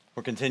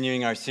We're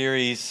continuing our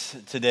series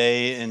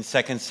today in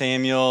 2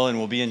 Samuel, and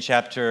we'll be in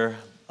chapter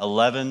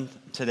 11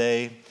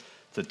 today.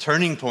 It's a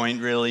turning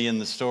point, really, in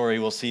the story.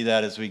 We'll see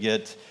that as we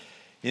get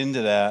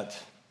into that.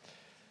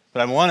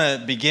 But I want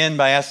to begin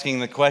by asking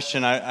the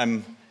question,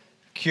 I'm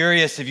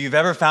curious if you've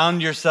ever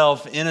found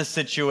yourself in a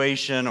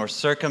situation or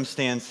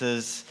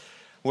circumstances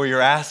where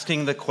you're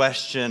asking the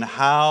question,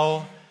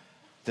 how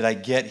did I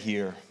get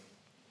here?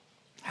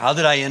 How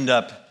did I end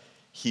up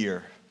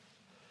here?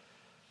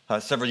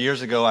 Several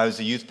years ago, I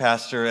was a youth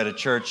pastor at a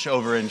church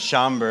over in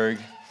Schaumburg,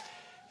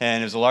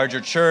 and it was a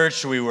larger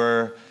church. We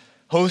were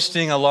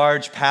hosting a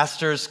large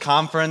pastors'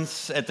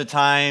 conference at the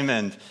time,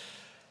 and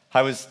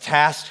I was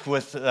tasked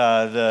with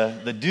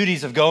the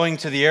duties of going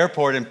to the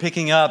airport and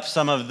picking up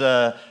some of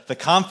the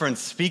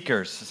conference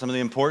speakers, some of the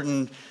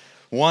important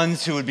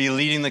ones who would be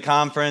leading the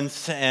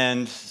conference.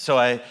 And so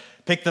I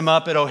picked them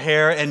up at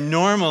O'Hare, and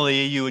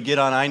normally you would get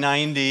on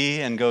I-90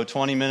 and go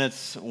 20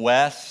 minutes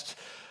west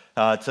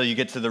till you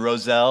get to the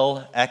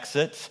Roselle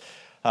exit.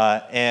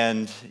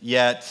 And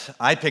yet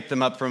I picked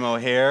them up from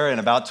O'Hare, and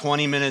about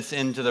 20 minutes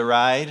into the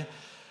ride,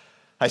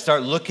 I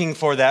start looking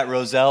for that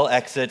Roselle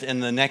exit,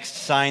 and the next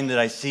sign that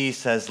I see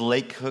says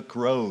Lake Hook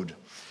Road.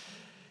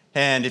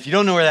 And if you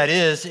don't know where that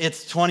is,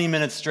 it's 20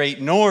 minutes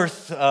straight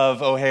north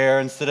of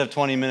O'Hare instead of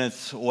 20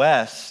 minutes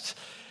west.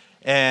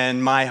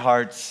 And my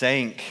heart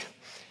sank.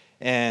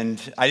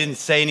 And I didn't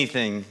say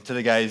anything to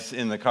the guys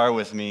in the car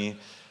with me.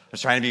 I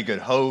was trying to be a good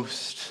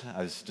host.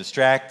 I was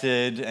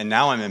distracted, and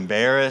now I'm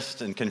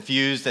embarrassed and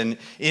confused and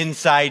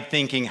inside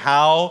thinking,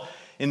 how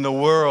in the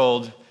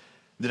world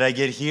did I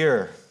get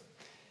here?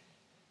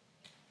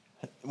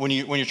 When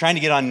you're trying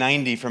to get on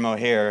 90 from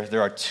O'Hare,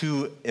 there are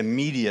two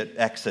immediate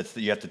exits that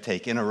you have to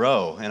take in a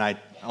row, and I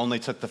only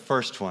took the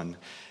first one.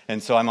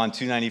 And so I'm on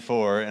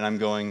 294, and I'm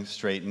going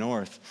straight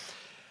north.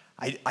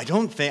 I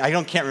can't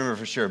remember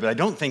for sure, but I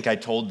don't think I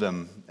told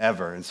them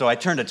ever. And so I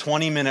turned a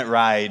 20-minute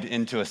ride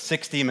into a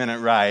 60-minute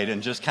ride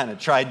and just kind of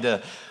tried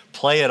to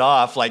play it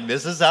off like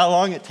this is how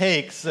long it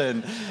takes.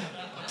 And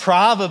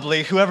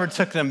probably whoever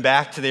took them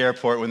back to the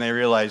airport when they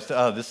realized,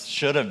 oh, this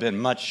should have been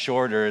much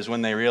shorter, is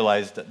when they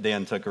realized that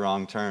Dan took a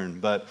wrong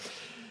turn. But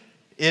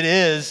it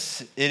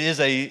is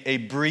a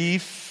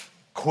brief,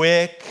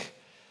 quick,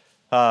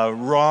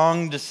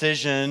 wrong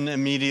decision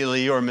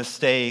immediately or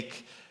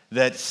mistake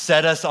that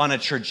set us on a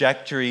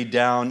trajectory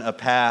down a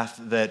path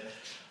that,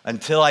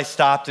 until I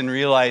stopped and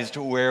realized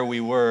where we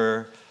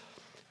were,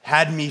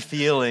 had me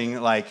feeling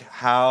like,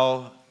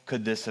 how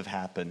could this have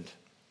happened?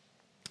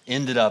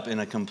 Ended up in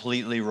a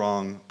completely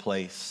wrong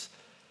place.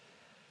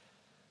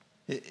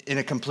 In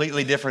a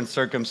completely different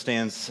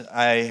circumstance,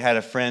 I had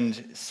a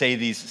friend say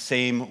these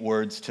same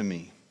words to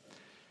me.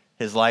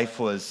 His life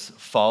was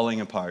falling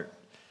apart.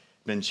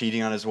 Been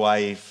cheating on his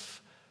wife,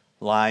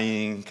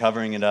 lying,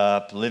 covering it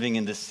up, living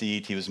in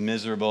deceit. He was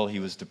miserable. He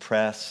was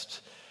depressed,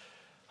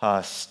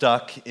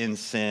 stuck in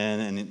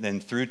sin. And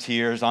then through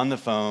tears on the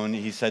phone,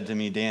 he said to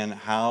me, Dan,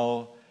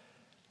 how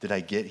did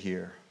I get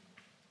here?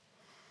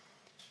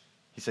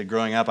 He said,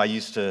 growing up, I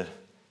used to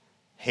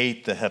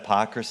hate the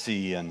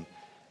hypocrisy and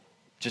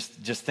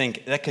just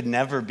think that could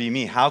never be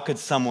me. How could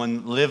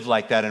someone live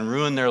like that and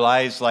ruin their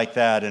lives like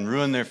that and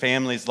ruin their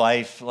family's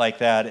life like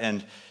that?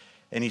 And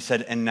he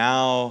said, and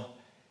now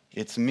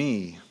it's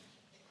me.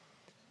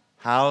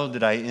 How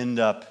did I end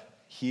up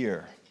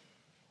here?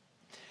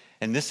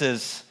 And this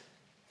is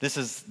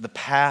the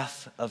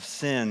path of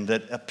sin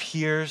that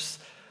appears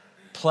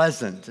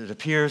pleasant, it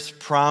appears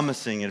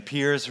promising, it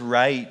appears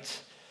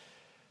right,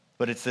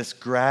 but it's this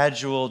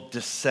gradual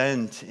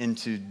descent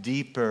into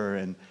deeper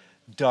and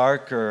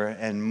darker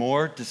and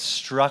more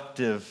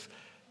destructive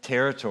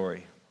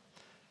territory.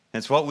 And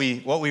it's what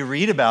we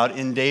read about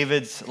in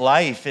David's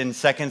life in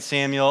 2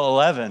 Samuel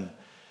 11.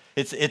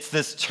 It's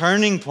this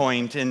turning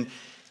point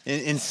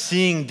in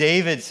seeing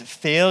David's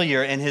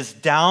failure and his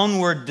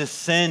downward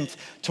descent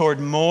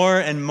toward more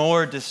and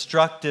more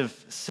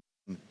destructive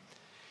sin.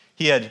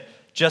 He had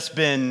just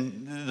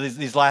been,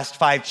 these last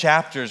 5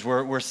 chapters,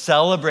 we're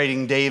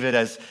celebrating David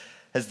as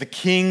the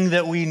king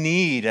that we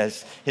need,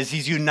 as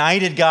he's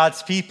united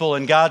God's people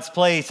in God's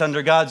place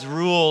under God's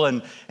rule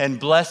and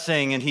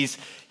blessing, and he's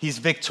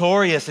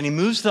victorious, and he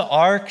moves the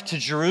ark to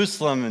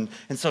Jerusalem,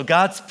 and so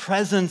God's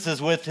presence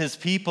is with his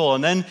people.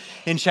 And then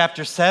in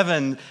chapter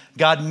 7,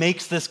 God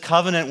makes this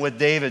covenant with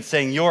David,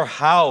 saying, your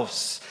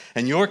house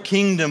and your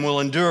kingdom will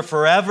endure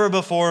forever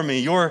before me.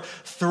 Your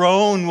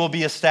throne will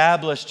be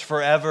established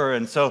forever.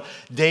 And so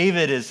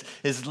David is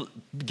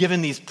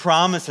given these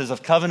promises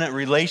of covenant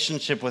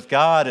relationship with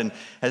God, and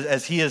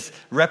as he is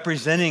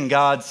representing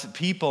God's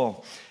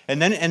people.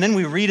 And then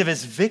we read of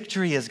his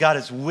victory as God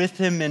is with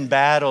him in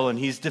battle, and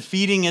he's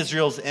defeating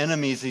Israel's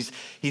enemies.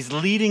 He's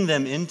leading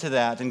them into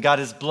that, and God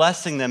is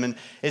blessing them. And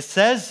it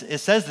says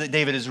that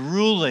David is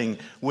ruling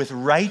with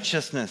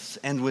righteousness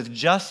and with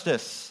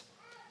justice.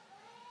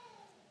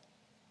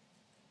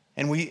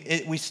 And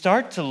we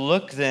start to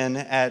look then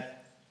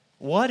at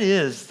what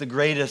is the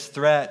greatest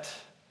threat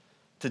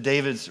to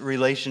David's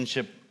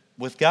relationship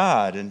with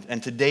God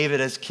and to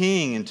David as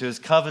king and to his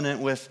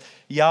covenant with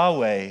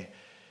Yahweh.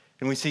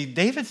 And we see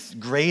David's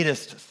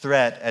greatest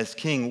threat as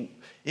king,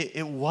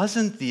 it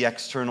wasn't the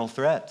external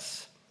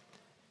threats.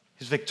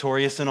 He was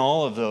victorious in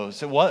all of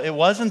those. It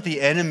wasn't the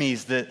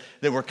enemies that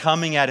were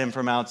coming at him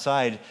from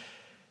outside.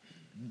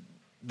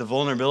 The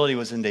vulnerability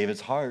was in David's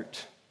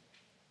heart.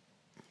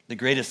 The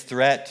greatest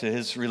threat to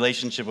his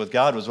relationship with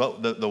God was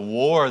the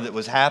war that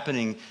was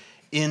happening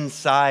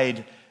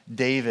inside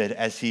David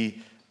as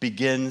he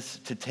begins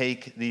to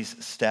take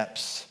these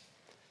steps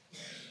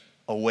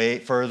away,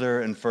 further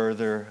and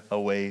further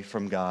away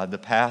from God. The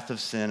path of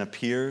sin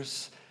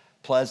appears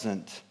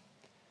pleasant,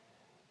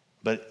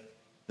 but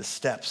the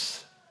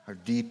steps are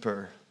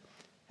deeper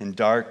and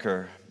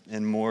darker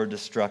and more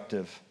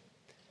destructive.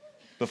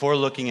 Before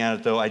looking at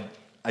it, though, I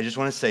just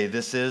want to say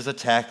this is a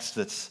text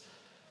it's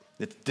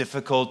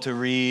difficult to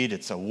read.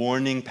 It's a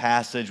warning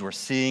passage. We're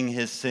seeing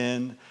his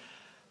sin.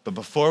 But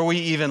before we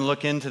even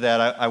look into that,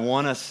 I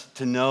want us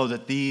to know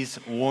that these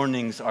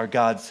warnings are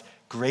God's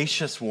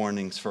gracious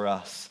warnings for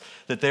us.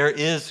 That there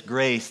is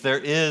grace, there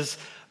is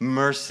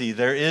mercy,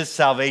 there is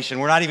salvation.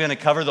 We're not even going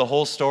to cover the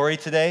whole story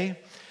today.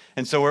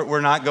 And so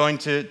we're going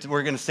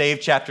to save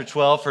chapter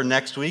 12 for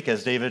next week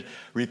as David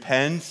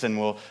repents, and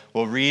we'll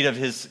read of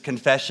his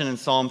confession in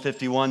Psalm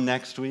 51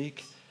 next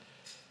week.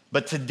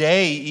 But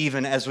today,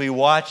 even as we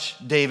watch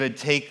David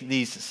take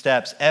these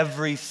steps,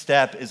 every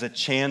step is a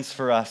chance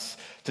for us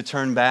to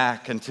turn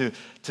back and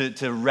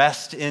to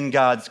rest in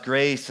God's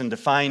grace and to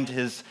find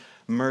his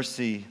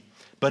mercy.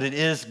 But it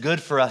is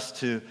good for us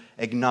to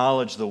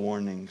acknowledge the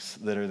warnings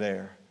that are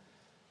there,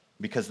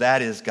 because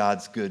that is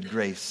God's good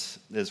grace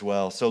as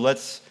well. So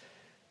let's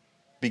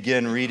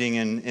begin reading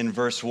in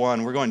verse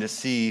 1. We're going to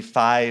see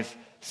 5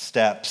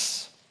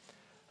 steps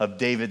of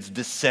David's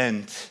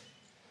descent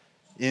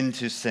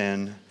into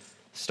sin,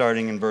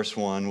 starting in verse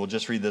 1. We'll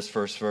just read this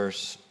first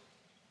verse.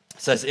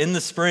 It says, "In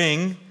the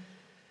spring,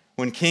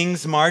 when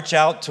kings march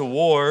out to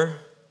war,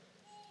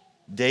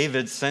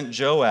 David sent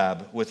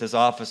Joab with his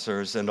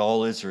officers and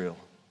all Israel.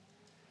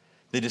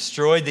 They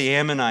destroyed the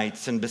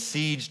Ammonites and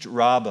besieged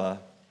Rabbah,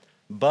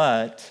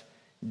 but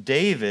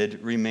David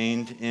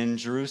remained in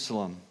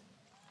Jerusalem."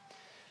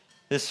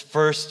 This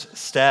first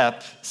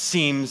step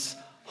seems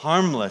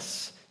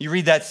harmless. You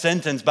read that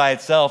sentence by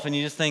itself and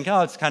you just think,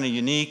 oh, it's kind of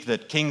unique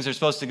that kings are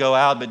supposed to go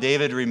out, but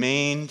David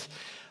remained.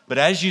 But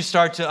as you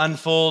start to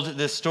unfold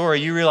this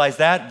story, you realize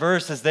that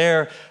verse is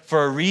there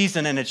for a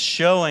reason, and it's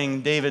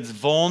showing David's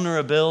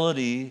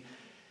vulnerability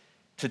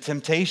to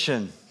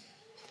temptation.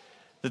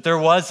 That there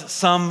was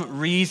some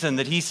reason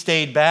that he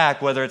stayed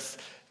back, whether it's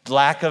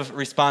lack of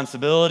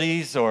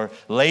responsibilities or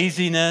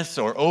laziness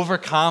or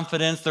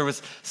overconfidence. There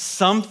was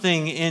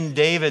something in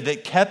David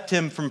that kept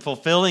him from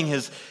fulfilling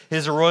his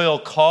royal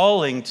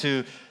calling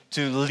to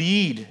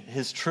lead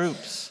his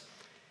troops.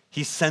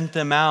 He sent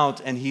them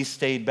out and he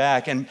stayed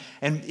back. And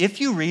if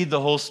you read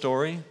the whole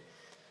story,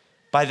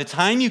 by the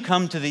time you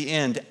come to the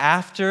end,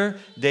 after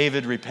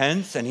David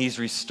repents and he's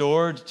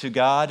restored to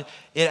God,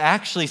 it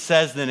actually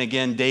says then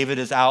again, David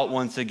is out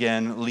once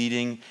again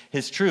leading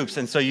his troops.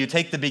 And so you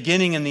take the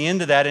beginning and the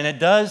end of that, and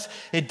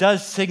it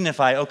does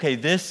signify, okay,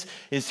 this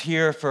is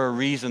here for a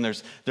reason.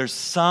 There's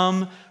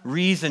some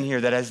reason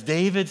here that as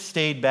David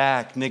stayed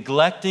back,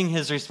 neglecting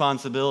his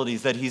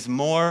responsibilities, that he's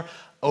more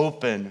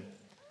open,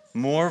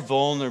 more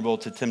vulnerable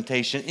to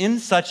temptation in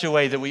such a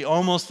way that we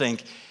almost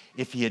think,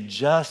 if he had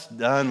just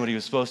done what he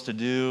was supposed to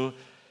do,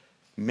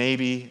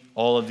 maybe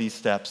all of these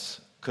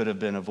steps could have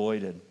been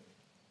avoided.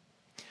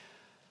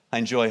 I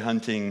enjoy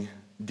hunting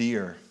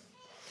deer.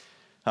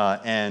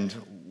 And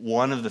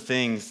one of the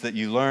things that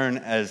you learn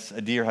as a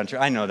deer hunter,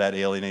 I know that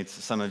alienates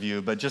some of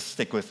you, but just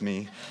stick with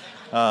me.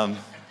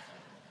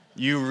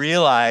 You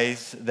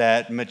realize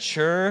that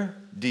mature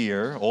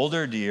deer,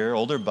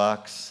 older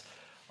bucks,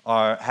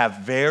 have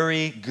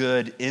very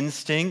good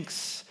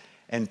instincts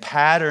and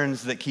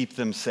patterns that keep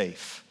them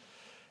safe.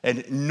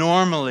 And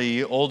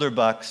normally, older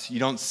bucks, you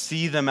don't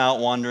see them out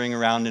wandering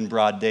around in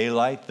broad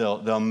daylight.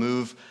 They'll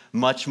move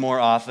much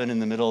more often in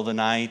the middle of the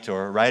night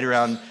or right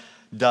around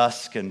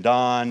dusk and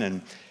dawn.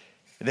 And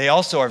they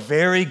also are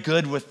very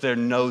good with their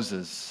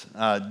noses.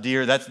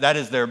 Deer, that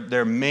is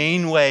their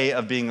main way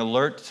of being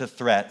alert to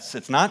threats.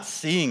 It's not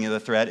seeing the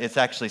threat, it's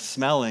actually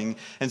smelling.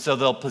 And so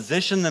they'll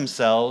position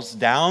themselves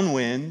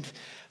downwind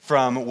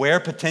from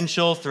where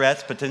potential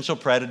threats, potential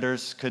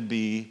predators could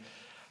be.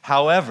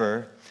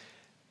 However,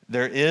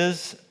 there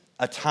is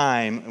a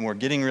time, and we're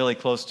getting really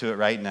close to it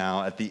right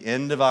now, at the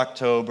end of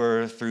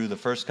October through the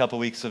first couple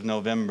weeks of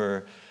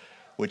November,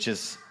 which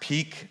is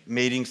peak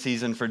mating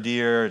season for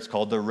deer. It's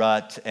called the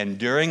rut. And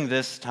during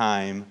this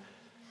time,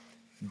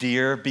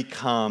 deer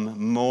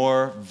become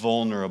more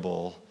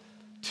vulnerable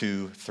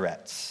to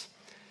threats.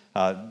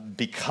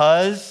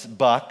 Because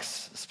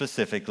bucks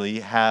specifically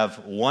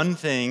have one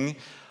thing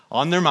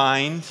on their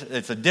mind.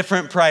 It's a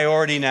different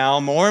priority now,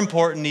 more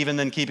important even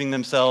than keeping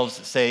themselves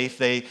safe.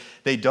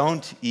 They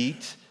don't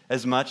eat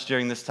as much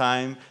during this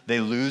time. They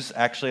lose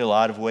actually a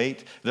lot of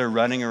weight. They're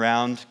running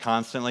around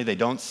constantly. They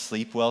don't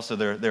sleep well, so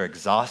they're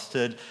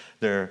exhausted.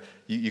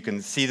 You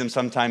can see them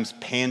sometimes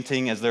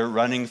panting as they're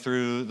running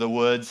through the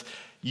woods.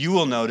 You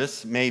will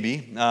notice,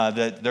 maybe,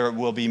 that there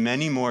will be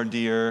many more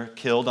deer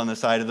killed on the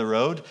side of the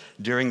road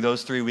during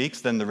those 3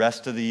 weeks than the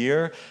rest of the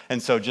year.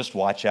 And so just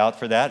watch out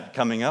for that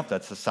coming up.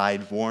 That's a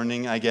side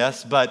warning, I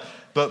guess. But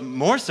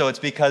more so, it's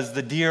because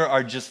the deer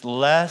are just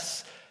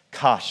less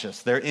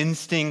cautious. Their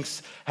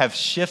instincts have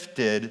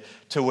shifted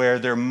to where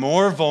they're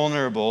more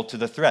vulnerable to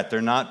the threat.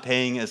 They're not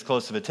paying as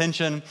close of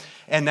attention.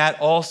 And that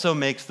also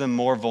makes them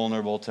more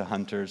vulnerable to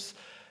hunters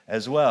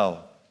as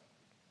well.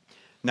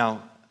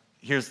 Now,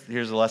 here's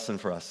a lesson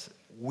for us.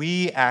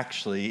 We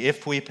actually,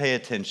 if we pay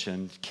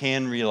attention,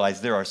 can realize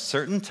there are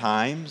certain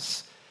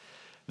times,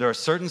 there are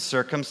certain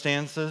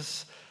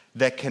circumstances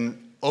that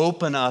can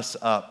open us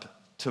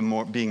up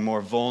to being more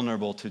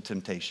vulnerable to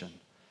temptation.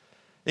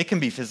 It can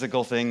be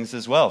physical things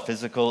as well,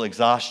 physical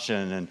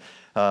exhaustion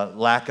and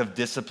lack of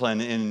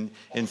discipline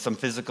in some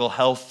physical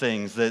health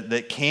things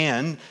that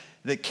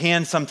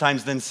can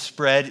sometimes then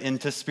spread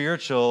into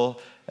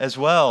spiritual as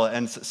well.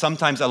 And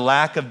sometimes a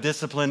lack of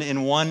discipline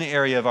in one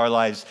area of our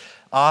lives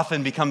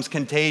often becomes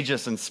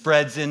contagious and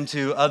spreads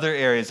into other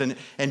areas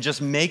and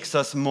just makes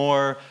us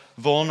more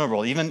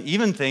vulnerable.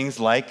 Even things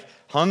like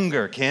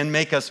hunger can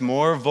make us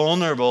more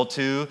vulnerable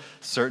to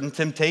certain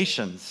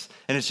temptations.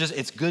 And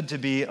it's good to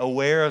be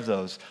aware of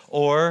those.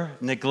 Or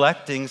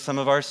neglecting some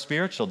of our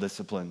spiritual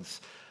disciplines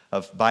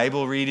of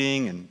Bible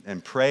reading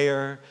and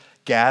prayer,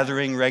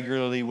 gathering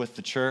regularly with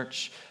the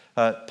church.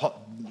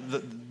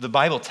 The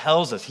Bible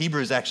tells us,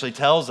 Hebrews actually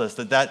tells us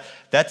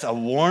that's a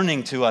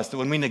warning to us that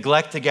when we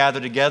neglect to gather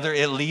together,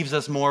 it leaves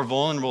us more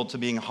vulnerable to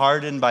being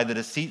hardened by the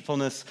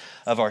deceitfulness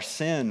of our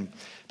sin.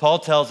 Paul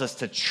tells us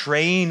to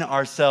train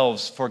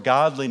ourselves for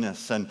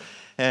godliness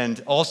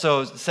and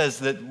also says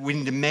that we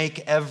need to make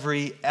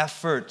every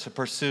effort to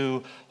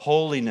pursue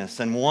holiness.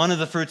 And one of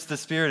the fruits of the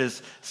Spirit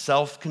is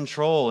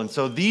self-control. And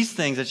so these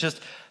things, it's just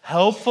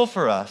helpful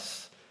for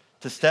us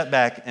to step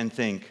back and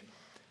think,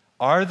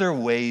 are there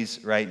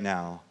ways right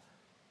now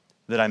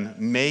that I'm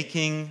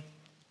making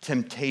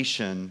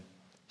temptation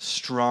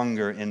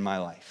stronger in my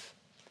life?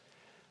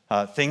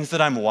 Things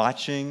that I'm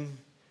watching,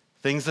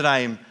 things that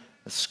I'm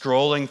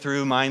scrolling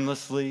through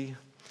mindlessly,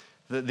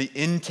 the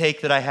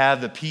intake that I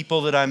have, the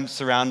people that I'm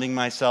surrounding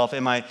myself.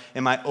 Am I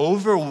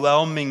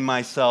overwhelming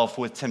myself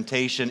with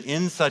temptation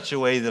in such a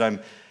way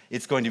that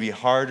it's going to be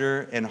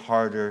harder and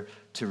harder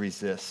to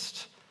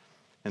resist?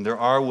 And there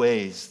are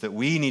ways that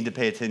we need to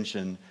pay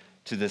attention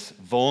to this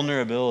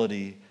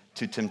vulnerability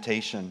to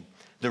temptation,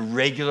 the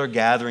regular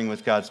gathering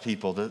with God's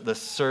people, the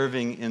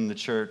serving in the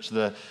church,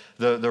 the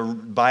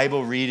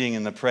Bible reading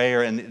and the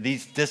prayer, and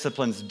these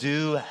disciplines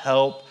do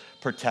help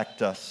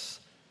protect us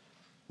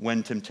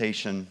when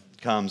temptation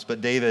comes.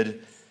 But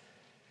David,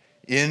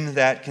 in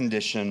that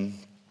condition,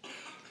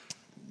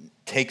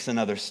 takes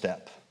another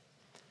step.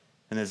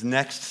 And his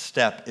next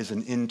step is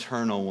an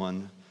internal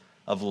one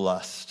of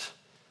lust,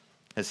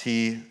 as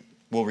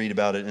we'll read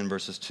about it in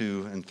verses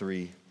 2 and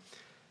 3.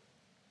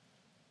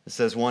 It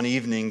says, one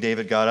evening,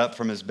 David got up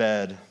from his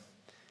bed.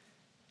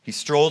 He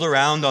strolled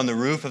around on the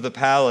roof of the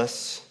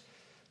palace.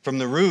 From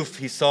the roof,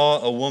 he saw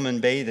a woman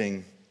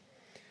bathing,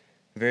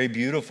 a very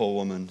beautiful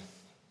woman.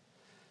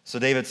 So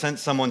David sent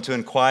someone to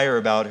inquire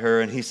about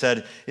her, and he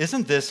said,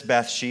 "Isn't this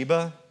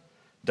Bathsheba,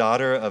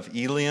 daughter of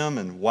Eliam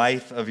and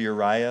wife of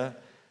Uriah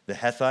the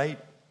Hittite?"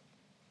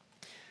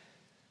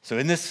 So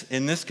in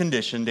this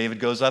condition, David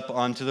goes up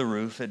onto the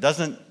roof. It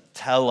doesn't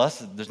tell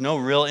us, there's no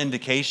real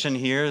indication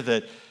here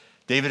that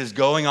David is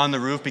going on the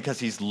roof because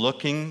he's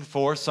looking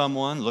for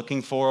someone,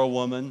 looking for a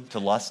woman to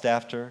lust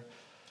after.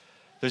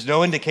 There's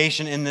no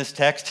indication in this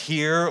text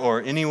here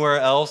or anywhere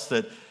else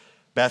that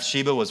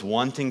Bathsheba was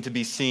wanting to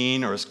be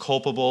seen or is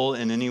culpable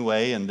in any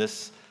way in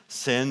this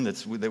sin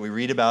that we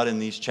read about in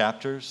these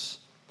chapters.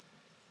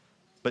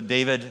 But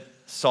David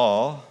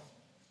saw,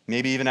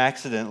 maybe even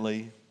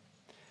accidentally,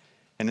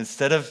 and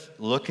instead of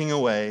looking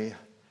away,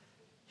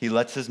 he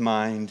lets his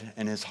mind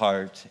and his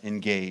heart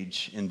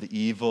engage in the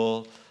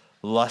evil,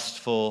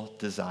 lustful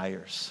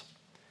desires.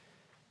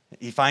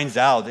 He finds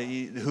out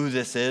who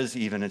this is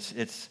even.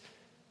 It's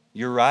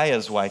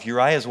Uriah's wife.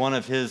 Uriah is one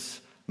of his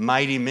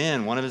mighty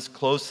men, one of his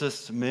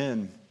closest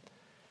men.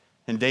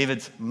 And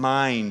David's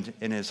mind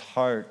and his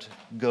heart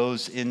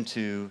goes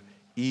into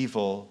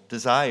evil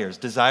desires,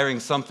 desiring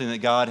something that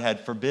God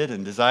had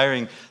forbidden,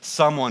 desiring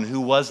someone who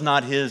was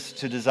not his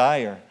to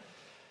desire.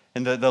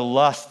 And the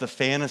lust, the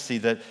fantasy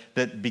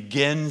that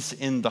begins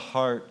in the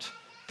heart,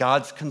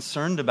 God's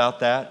concerned about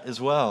that as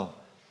well.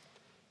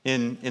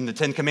 In the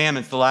Ten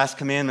Commandments, the last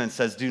commandment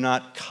says, do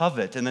not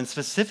covet, and then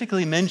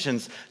specifically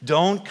mentions,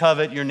 don't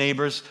covet your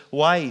neighbor's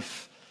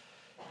wife.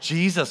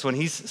 Jesus, when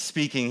he's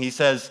speaking, he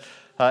says,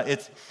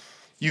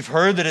 you've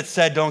heard that it's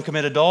said, don't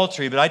commit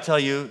adultery, but I tell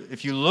you,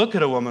 if you look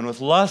at a woman with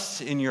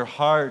lust in your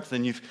heart,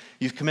 then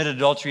you've committed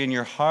adultery in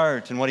your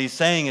heart. And what he's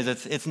saying is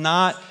it's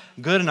not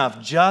good enough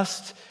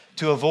just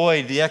to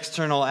avoid the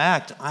external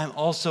act. I'm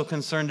also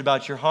concerned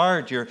about your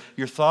heart, your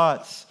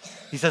thoughts.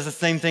 He says the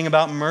same thing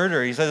about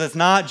murder. He says it's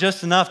not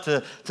just enough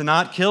to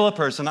not kill a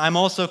person. I'm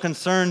also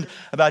concerned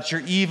about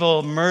your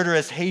evil,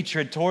 murderous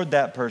hatred toward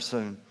that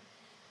person.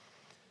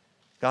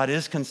 God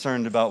is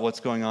concerned about what's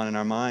going on in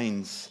our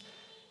minds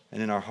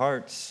and in our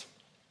hearts.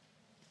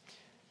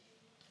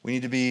 We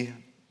need to be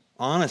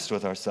honest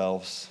with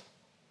ourselves.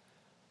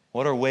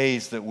 What are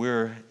ways that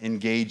we're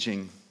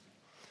engaging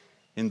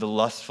in the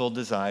lustful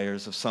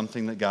desires of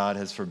something that God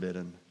has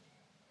forbidden?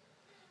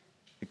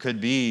 It could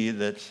be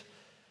that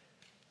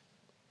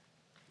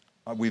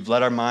we've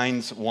let our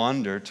minds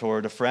wander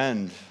toward a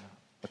friend,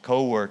 a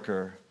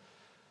coworker,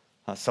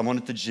 someone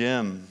at the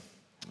gym,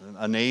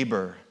 a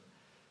neighbor.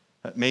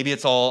 Maybe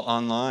it's all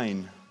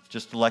online,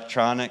 just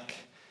electronic.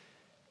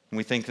 And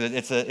we think that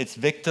it's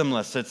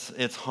victimless,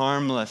 it's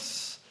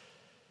harmless.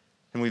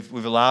 And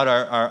we've allowed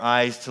our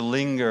eyes to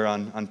linger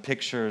on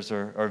pictures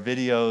or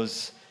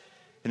videos,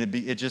 and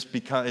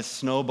it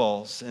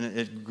snowballs, and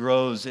it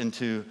grows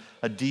into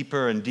a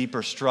deeper and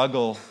deeper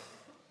struggle.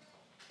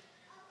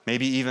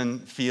 Maybe even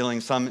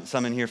feeling, some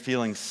in here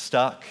feeling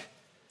stuck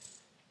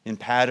in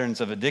patterns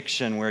of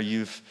addiction where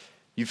you've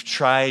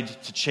tried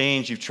to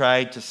change, you've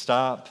tried to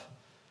stop,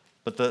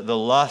 but the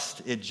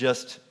lust, it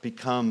just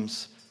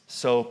becomes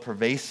so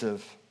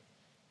pervasive.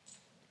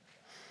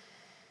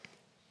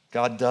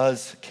 God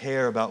does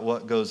care about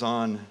what goes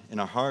on in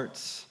our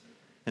hearts.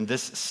 And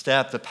this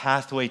step, the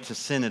pathway to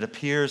sin, it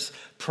appears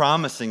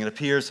promising, it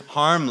appears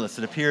harmless,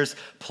 it appears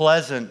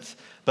pleasant,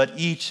 but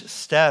each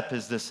step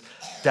is this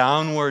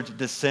downward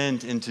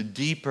descent into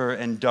deeper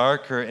and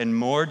darker and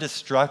more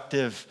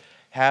destructive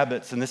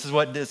habits. And this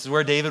is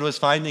where David was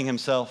finding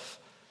himself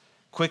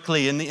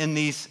quickly in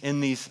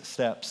these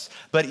steps.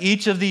 But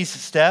each of these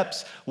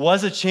steps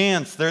was a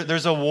chance.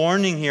 There's a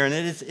warning here, and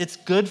it's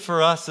good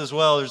for us as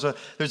well.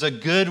 There's a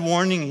good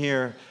warning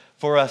here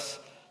for us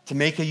to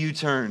make a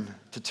U-turn,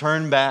 to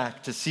turn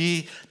back, to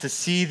see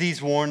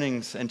these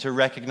warnings and to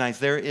recognize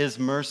there is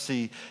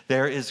mercy,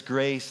 there is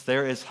grace,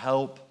 there is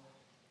help.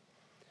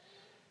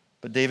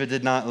 But David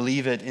did not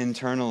leave it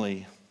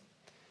internally.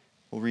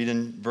 We'll read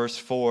in verse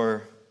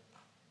 4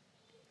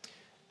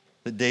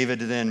 that David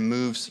then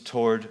moves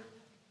toward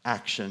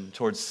action,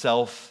 toward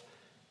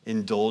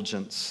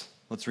self-indulgence.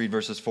 Let's read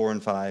verses 4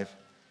 and 5.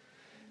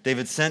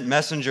 David sent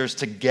messengers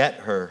to get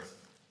her,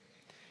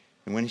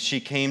 and when she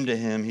came to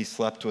him, he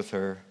slept with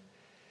her.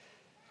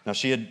 Now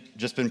she had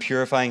just been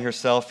purifying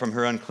herself from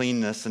her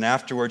uncleanness, and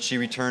afterward she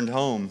returned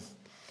home.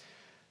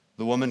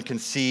 The woman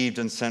conceived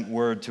and sent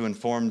word to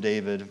inform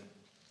David,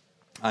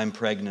 "I'm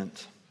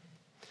pregnant."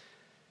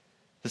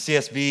 The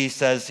CSB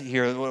says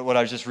here, what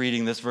I was just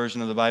reading, this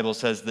version of the Bible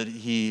says that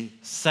he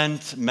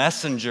sent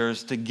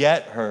messengers to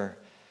get her.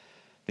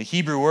 The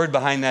Hebrew word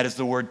behind that is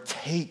the word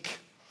take.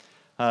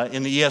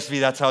 In the ESV,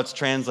 that's how it's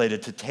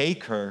translated, to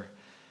take her.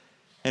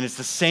 And it's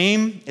the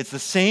same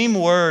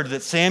word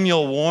that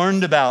Samuel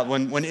warned about.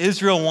 When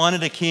Israel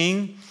wanted a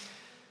king,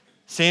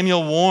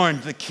 Samuel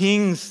warned the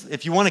kings,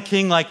 if you want a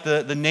king like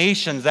the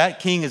nations,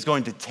 that king is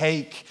going to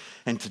take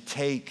and to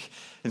take.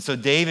 And so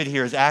David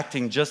here is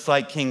acting just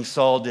like King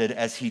Saul did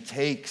as he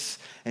takes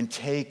and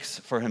takes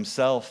for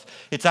himself.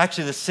 It's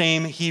actually the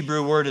same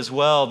Hebrew word as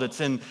well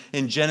that's in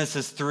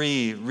Genesis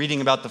 3,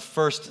 reading about the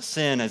first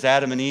sin as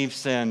Adam and Eve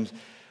sinned.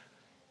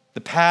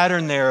 The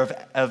pattern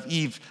there of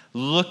Eve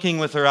looking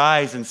with her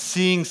eyes and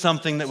seeing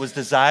something that was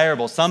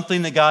desirable,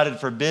 something that God had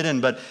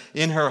forbidden, but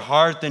in her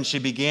heart then she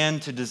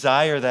began to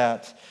desire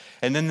that.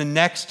 And then the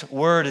next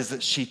word is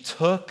that she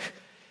took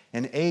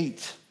and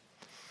ate.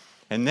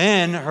 And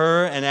then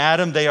her and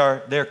Adam,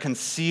 they're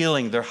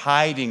concealing, they're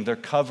hiding, they're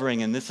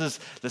covering. And this is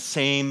the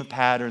same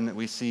pattern that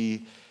we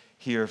see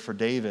here for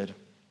David.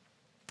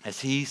 As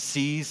he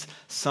sees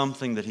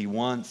something that he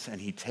wants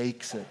and he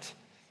takes it.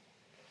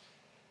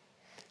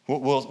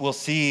 We'll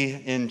see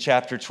in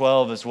chapter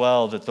 12 as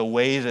well that the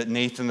way that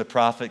Nathan the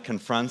prophet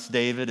confronts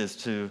David is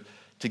to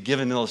give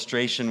an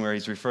illustration where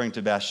he's referring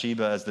to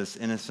Bathsheba as this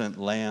innocent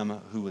lamb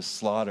who was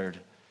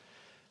slaughtered.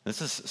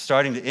 This is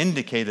starting to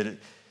indicate that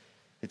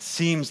it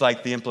seems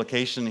like the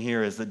implication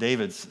here is that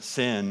David's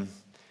sin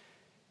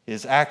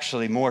is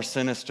actually more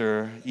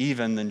sinister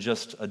even than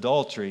just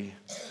adultery.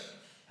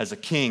 As a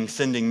king,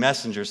 sending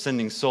messengers,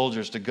 sending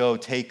soldiers to go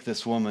take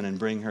this woman and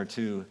bring her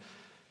to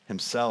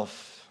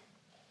himself.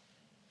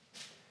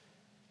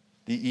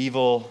 The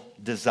evil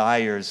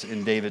desires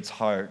in David's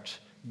heart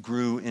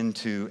grew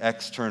into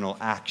external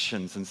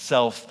actions and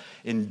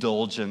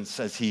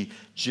self-indulgence as he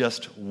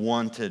just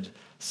wanted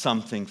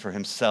something for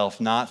himself,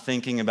 not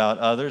thinking about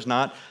others,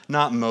 not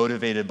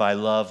motivated by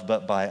love,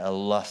 but by a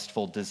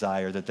lustful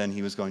desire that then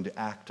he was going to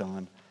act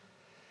on.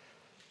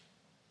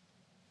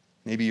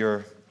 Maybe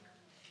you're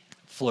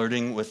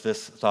flirting with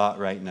this thought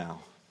right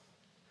now.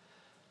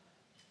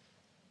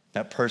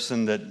 That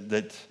person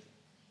that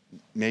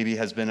maybe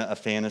has been a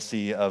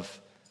fantasy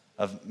of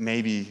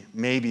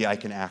maybe I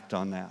can act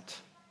on that.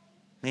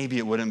 Maybe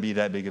it wouldn't be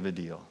that big of a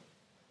deal.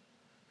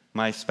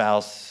 My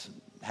spouse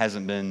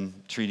hasn't been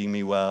treating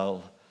me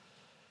well.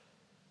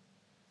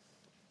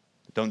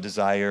 Don't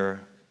desire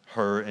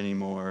her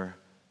anymore.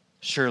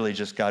 Surely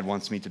just God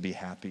wants me to be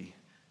happy.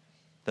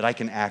 That I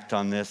can act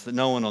on this, that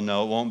no one will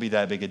know. It won't be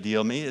that big a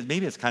deal.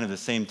 Maybe it's kind of the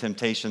same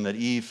temptation that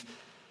Eve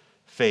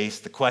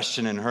faced, the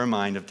question in her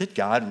mind of, did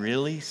God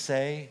really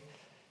say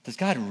Does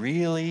God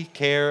really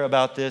care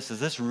about this? Is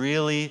this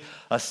really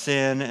a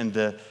sin? And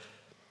the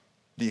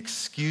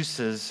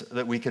excuses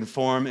that we can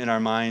form in our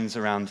minds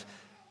around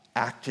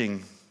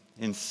acting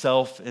in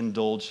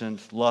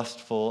self-indulgent,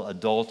 lustful,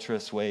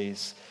 adulterous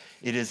ways.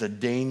 It is a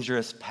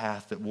dangerous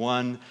path that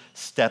one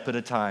step at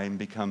a time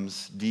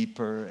becomes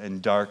deeper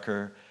and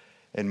darker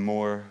and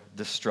more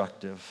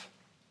destructive.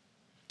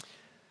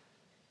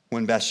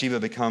 When Bathsheba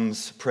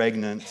becomes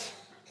pregnant,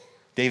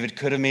 David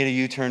could have made a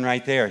U-turn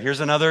right there. Here's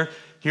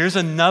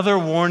another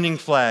warning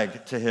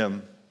flag to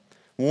him.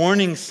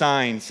 Warning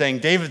sign saying,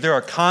 David, there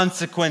are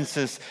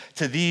consequences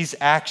to these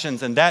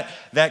actions. And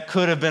that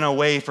could have been a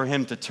way for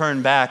him to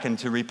turn back and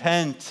to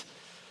repent.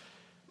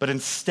 But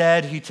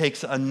instead, he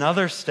takes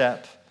another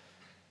step.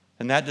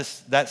 And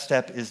that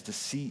step is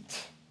deceit.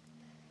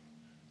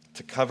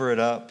 To cover it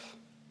up.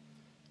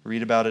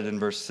 Read about it in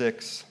verse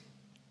 6.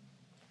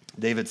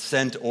 David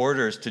sent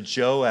orders to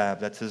Joab,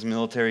 that's his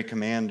military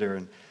commander,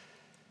 and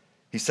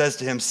he says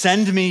to him,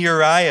 "Send me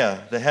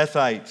Uriah the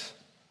Hittite."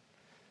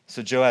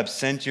 So Joab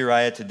sent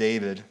Uriah to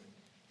David.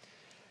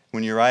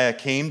 When Uriah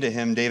came to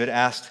him, David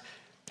asked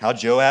how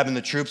Joab and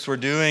the troops were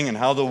doing and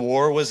how the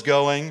war was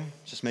going,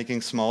 just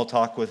making small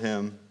talk with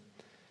him.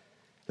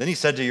 Then he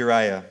said to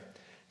Uriah,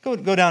 Go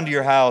down to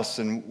your house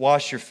and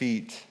wash your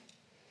feet.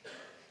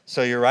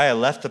 So Uriah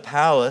left the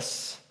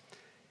palace,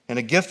 and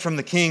a gift from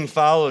the king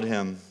followed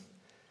him.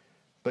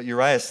 But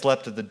Uriah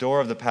slept at the door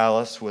of the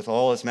palace with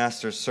all his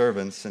master's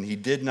servants, and he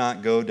did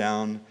not go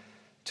down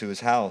to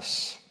his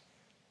house.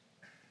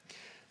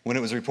 When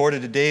it was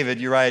reported to David,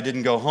 Uriah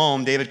didn't go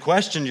home. David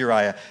questioned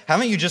Uriah,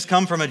 "Haven't you just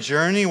come from a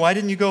journey? Why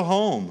didn't you go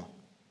home?"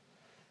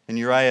 And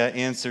Uriah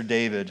answered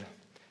David,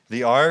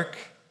 "The ark,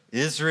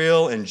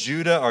 Israel, and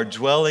Judah are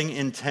dwelling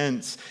in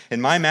tents,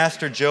 and my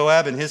master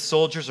Joab and his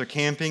soldiers are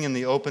camping in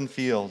the open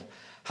field.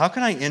 How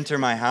can I enter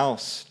my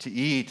house to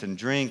eat and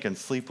drink and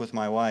sleep with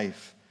my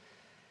wife?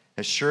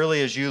 As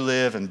surely as you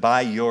live and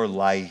by your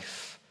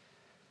life,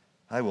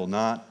 I will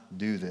not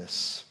do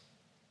this."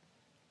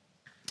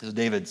 So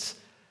David's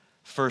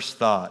first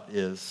thought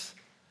is,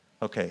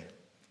 okay,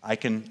 I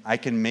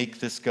can make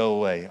this go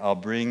away. I'll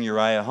bring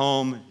Uriah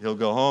home. He'll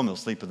go home. He'll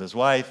sleep with his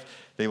wife.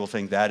 They will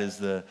think that is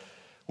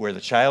where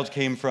the child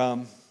came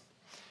from.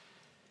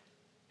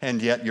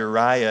 And yet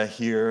Uriah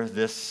here,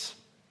 this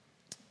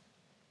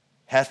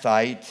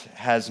Hittite,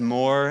 has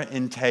more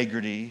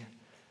integrity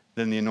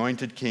than the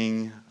anointed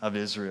king of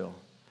Israel.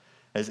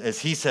 As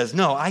he says,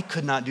 "No, I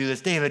could not do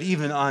this. David,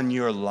 even on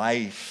your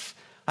life,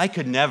 I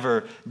could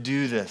never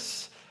do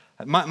this.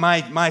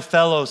 My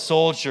fellow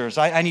soldiers,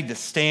 I need to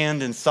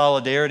stand in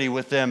solidarity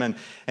with them.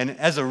 And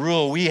as a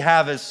rule, we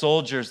have as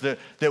soldiers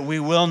that we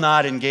will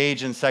not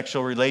engage in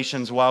sexual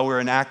relations while we're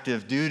in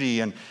active duty.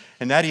 And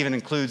that even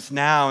includes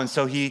now." And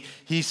so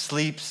he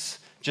sleeps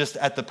just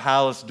at the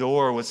palace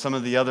door with some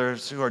of the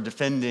others who are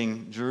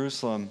defending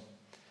Jerusalem.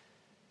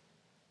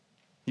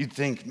 You'd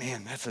think,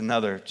 man, that's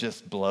another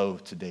just blow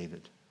to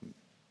David.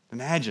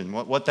 Imagine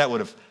what that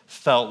would have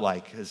felt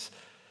like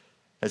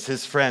as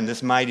his friend,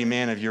 this mighty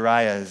man of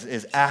Uriah,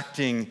 is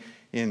acting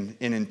in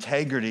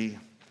integrity,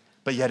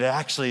 but yet it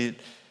actually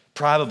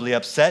probably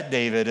upset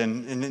David,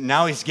 and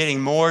now he's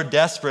getting more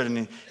desperate,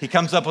 and he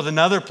comes up with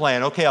another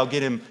plan. Okay, I'll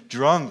get him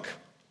drunk.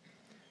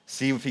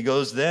 See if he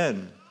goes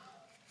then.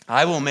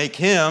 I will make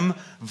him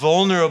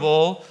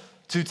vulnerable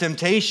to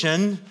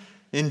temptation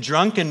in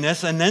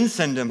drunkenness and then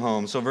send him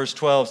home. So verse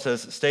 12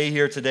 says, "Stay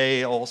here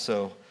today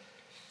also."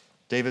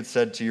 David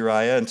said to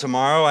Uriah, "And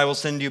tomorrow I will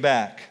send you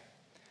back."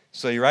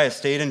 So Uriah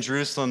stayed in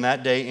Jerusalem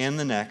that day and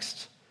the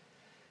next.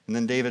 And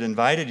then David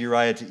invited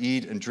Uriah to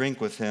eat and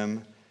drink with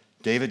him.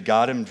 David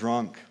got him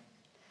drunk.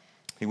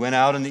 He went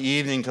out in the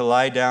evening to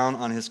lie down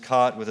on his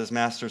cot with his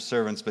master's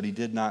servants, but he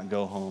did not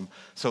go home.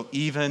 So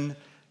even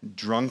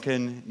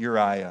drunken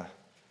Uriah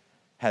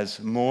has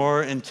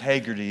more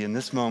integrity in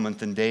this moment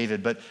than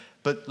David. But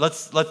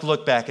let's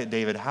look back at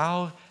David.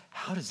 How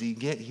does he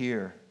get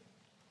here?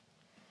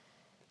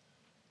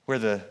 Where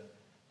the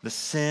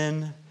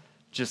sin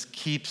just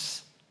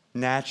keeps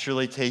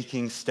naturally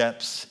taking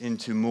steps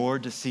into more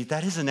deceit.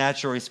 That is a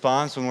natural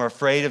response when we're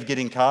afraid of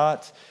getting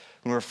caught,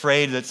 when we're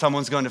afraid that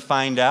someone's going to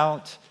find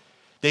out.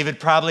 David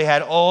probably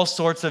had all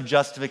sorts of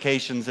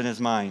justifications in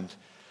his mind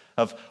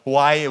of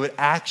why it would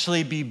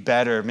actually be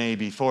better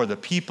maybe for the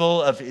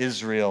people of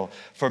Israel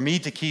for me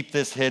to keep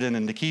this hidden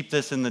and to keep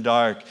this in the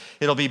dark.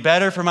 It'll be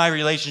better for my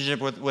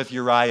relationship with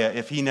Uriah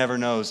if he never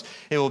knows.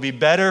 It will be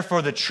better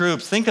for the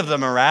troops. Think of the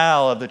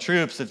morale of the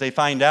troops if they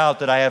find out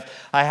that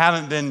I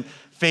haven't been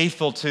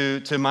faithful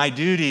to my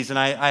duties and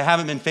I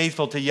haven't been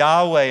faithful to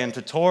Yahweh and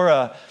to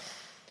Torah.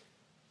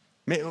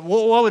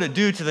 What would it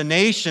do to the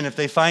nation if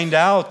they find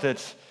out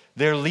that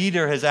their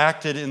leader has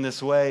acted in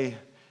this way?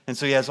 And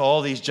so he has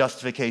all these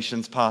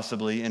justifications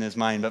possibly in his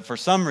mind. But for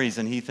some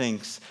reason, he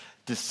thinks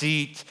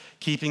deceit,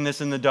 keeping this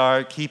in the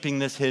dark, keeping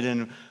this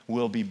hidden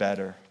will be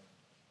better.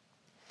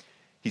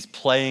 He's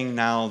playing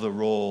now the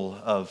role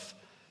of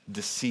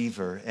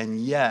deceiver. And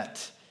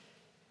yet,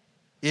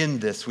 in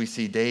this, we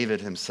see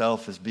David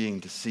himself as being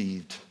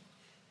deceived.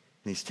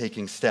 And he's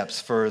taking steps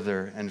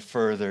further and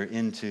further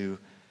into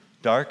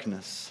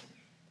darkness.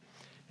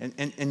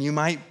 And you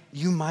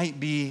might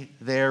be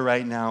there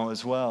right now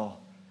as well.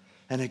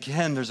 And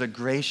again, there's a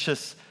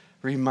gracious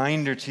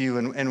reminder to you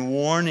and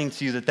warning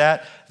to you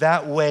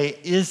that way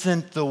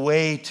isn't the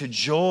way to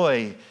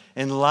joy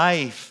in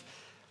life.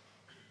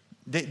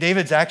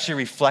 David's actually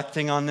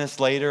reflecting on this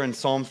later in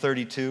Psalm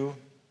 32.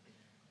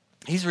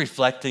 He's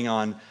reflecting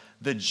on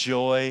the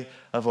joy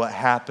of what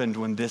happened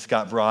when this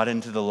got brought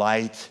into the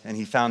light and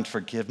he found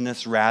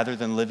forgiveness rather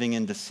than living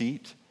in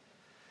deceit.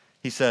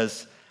 He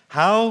says,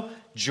 how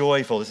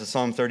joyful, this is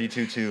Psalm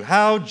 32:2,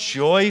 how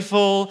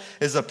joyful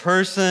is a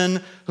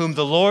person whom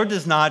the Lord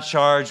does not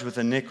charge with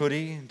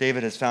iniquity.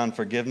 David has found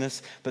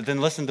forgiveness. But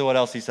then listen to what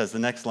else he says, the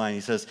next line.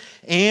 He says,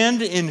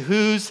 and in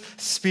whose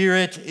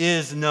spirit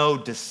is no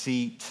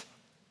deceit.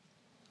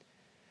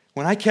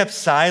 When I kept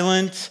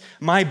silent,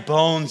 my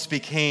bones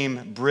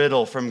became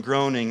brittle from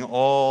groaning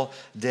all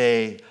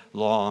day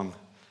long.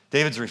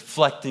 David's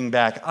reflecting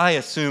back, I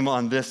assume,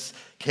 on this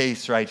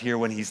case right here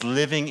when he's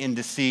living in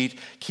deceit,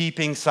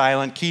 keeping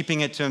silent,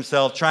 keeping it to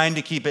himself, trying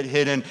to keep it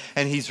hidden,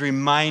 and he's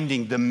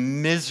reminding the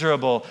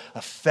miserable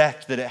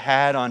effect that it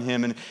had on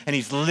him, and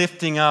he's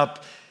lifting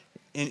up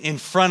in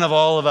front of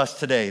all of us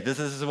today. This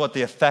is what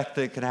the effect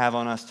that it can have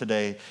on us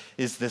today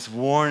is this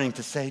warning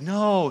to say,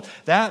 no,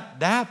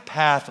 that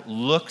path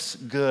looks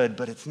good,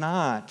 but it's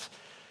not.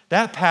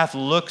 That path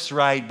looks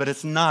right, but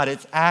it's not.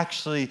 It's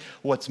actually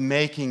what's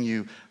making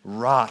you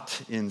rot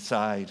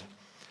inside.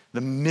 The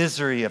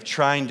misery of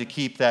trying to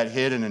keep that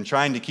hidden and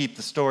trying to keep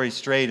the story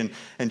straight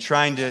and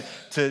trying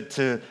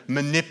to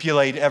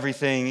manipulate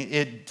everything,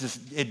 it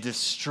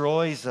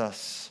destroys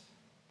us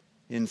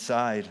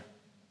inside.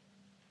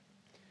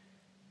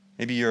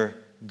 Maybe you're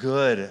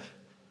good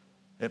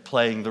at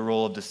playing the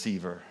role of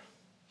deceiver.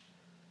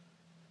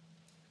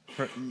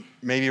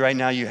 Maybe right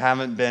now you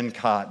haven't been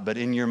caught, but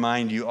in your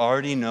mind you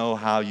already know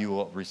how you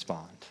will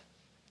respond.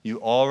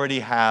 You already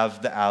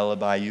have the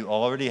alibi. You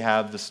already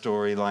have the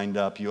story lined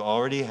up. You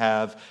already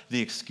have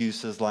the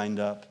excuses lined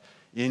up.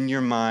 In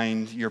your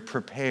mind, you're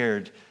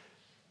prepared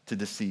to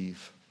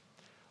deceive.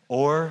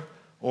 Or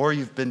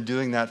you've been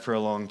doing that for a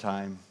long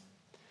time.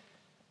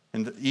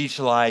 And each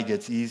lie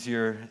gets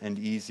easier and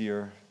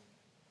easier.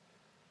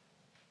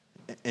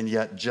 And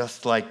yet,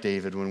 just like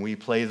David, when we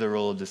play the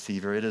role of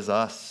deceiver, it is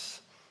us.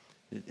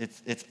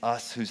 It's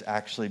us who's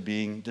actually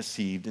being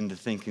deceived into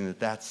thinking that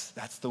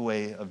that's the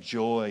way of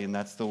joy and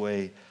that's the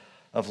way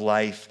of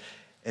life.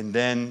 And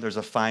then there's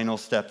a final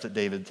step that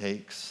David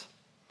takes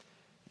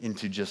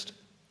into just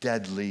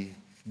deadly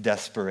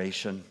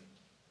desperation.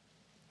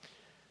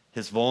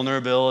 His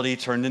vulnerability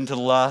turned into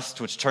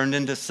lust, which turned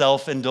into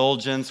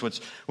self-indulgence,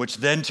 which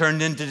then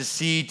turned into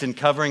deceit and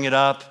covering it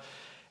up.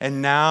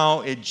 And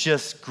now it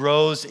just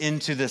grows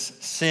into this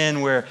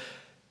sin where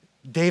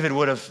David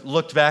would have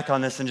looked back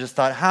on this and just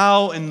thought,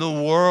 how in the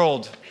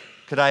world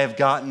could I have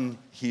gotten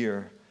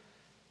here?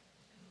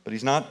 But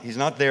he's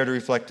not there to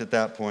reflect at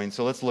that point.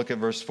 So let's look at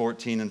verse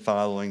 14 and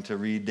following to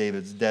read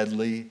David's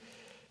deadly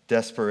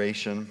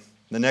desperation.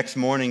 The next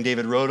morning,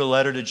 David wrote a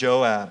letter to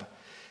Joab.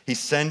 He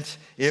sent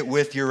it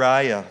with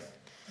Uriah.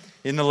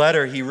 In the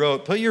letter, he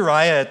wrote, put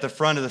Uriah at the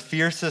front of the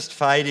fiercest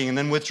fighting and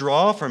then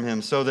withdraw from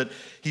him so that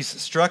he's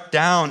struck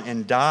down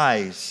and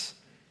dies.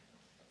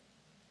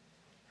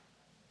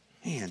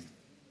 Man,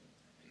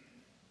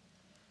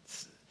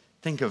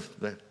 think of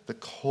the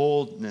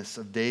coldness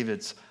of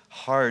David's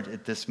heart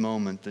at this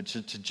moment, that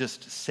to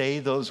just say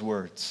those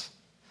words,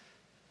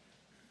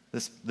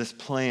 this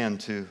plan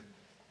to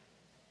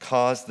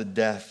cause the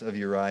death of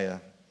Uriah.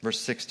 Verse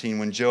 16,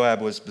 when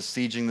Joab was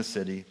besieging the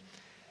city,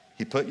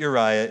 he put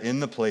Uriah in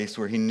the place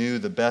where he knew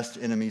the best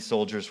enemy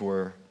soldiers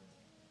were.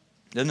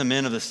 Then the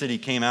men of the city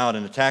came out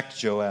and attacked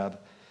Joab.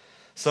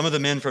 Some of the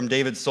men from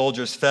David's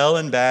soldiers fell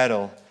in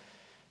battle.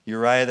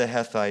 Uriah the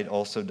Hittite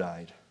also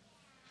died.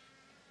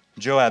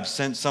 Joab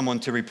sent someone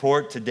to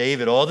report to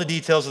David all the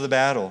details of the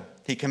battle.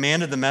 He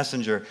commanded the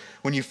messenger,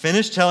 when you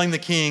finish telling the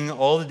king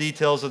all the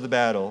details of the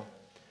battle,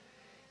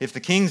 if the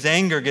king's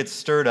anger gets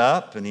stirred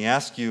up and he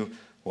asks you,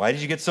 why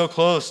did you get so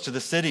close to the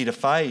city to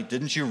fight?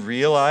 Didn't you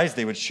realize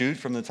they would shoot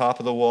from the top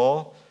of the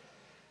wall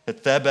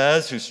at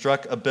Thebez, who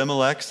struck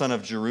Abimelech, son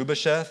of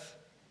Jerubbesheth?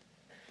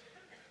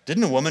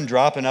 Didn't a woman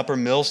drop an upper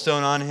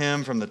millstone on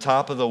him from the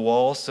top of the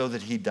wall so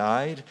that he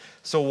died?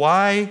 So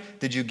why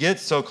did you get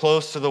so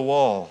close to the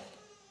wall?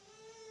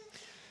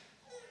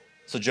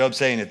 So Job's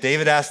saying, if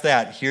David asked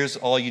that, here's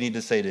all you need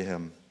to say to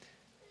him.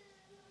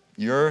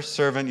 Your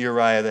servant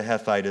Uriah the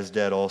Hittite is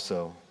dead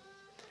also.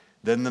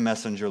 Then the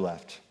messenger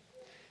left.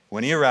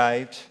 When he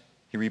arrived,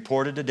 he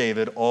reported to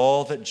David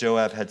all that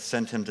Joab had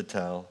sent him to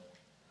tell.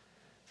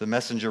 The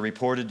messenger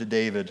reported to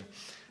David,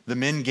 the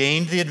men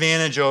gained the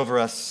advantage over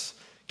us,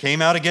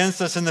 came out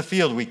against us in the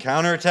field. We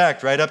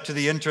counterattacked right up to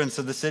the entrance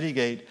of the city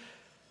gate.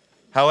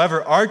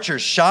 However,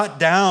 archers shot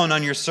down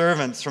on your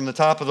servants from the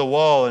top of the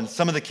wall, and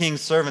some of the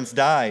king's servants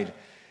died.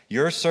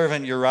 Your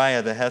servant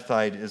Uriah the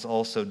Hittite is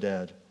also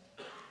dead.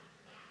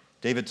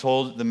 David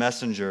told the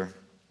messenger,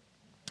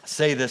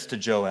 say this to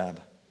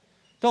Joab.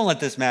 Don't let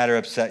this matter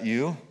upset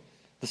you.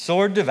 The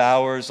sword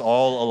devours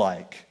all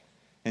alike.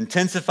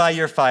 Intensify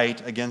your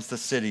fight against the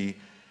city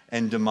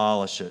and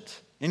demolish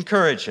it.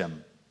 Encourage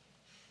him.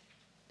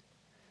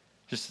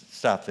 Just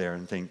stop there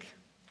and think.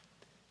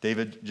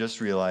 David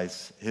just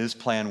realized his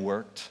plan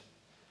worked.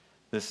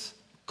 This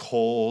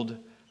cold,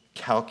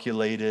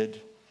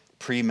 calculated,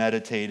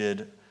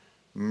 premeditated,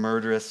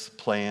 murderous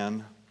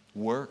plan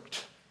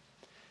worked.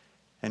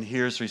 And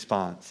here's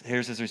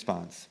his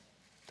response.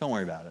 Don't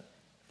worry about it.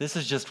 This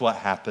is just what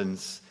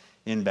happens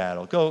in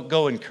battle.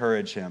 Go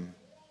encourage him.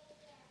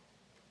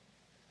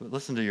 But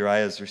listen to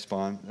Uriah's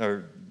response,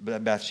 or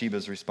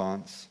Bathsheba's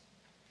response.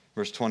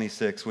 Verse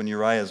 26, when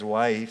Uriah's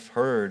wife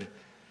heard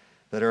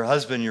that her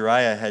husband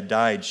Uriah had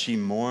died, she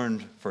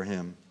mourned for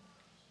him.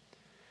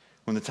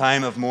 When the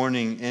time of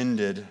mourning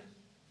ended,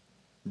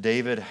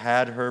 David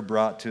had her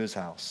brought to his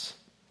house.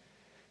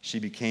 She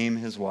became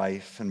his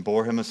wife and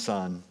bore him a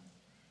son.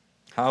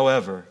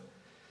 However,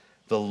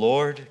 the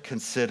Lord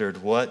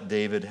considered what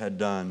David had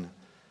done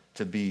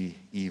to be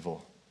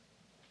evil.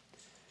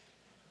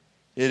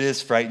 It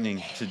is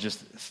frightening to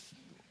just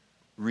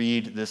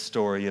read this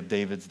story of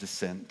David's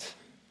descent,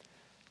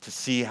 to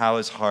see how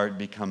his heart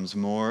becomes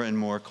more and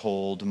more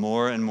cold,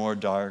 more and more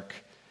dark,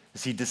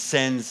 as he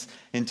descends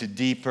into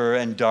deeper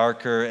and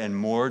darker and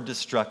more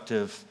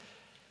destructive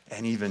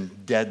and even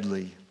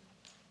deadly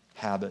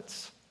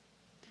habits.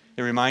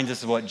 It reminds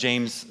us of what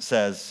James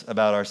says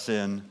about our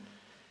sin.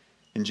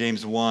 In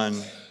James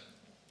 1,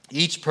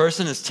 each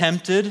person is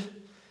tempted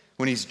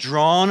when he's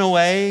drawn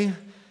away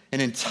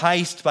and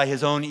enticed by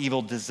his own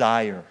evil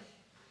desire.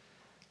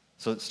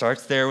 So it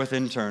starts there with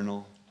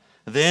internal.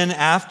 Then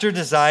after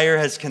desire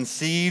has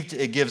conceived,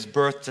 it gives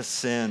birth to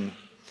sin.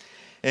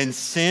 And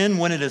sin,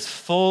 when it is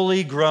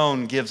fully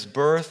grown, gives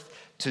birth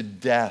to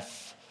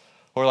death.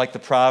 Or like the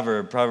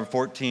Proverbs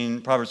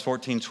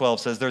 14:12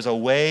 says, there's a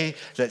way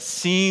that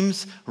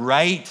seems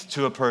right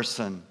to a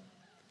person,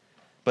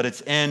 but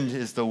its end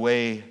is the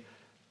way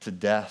to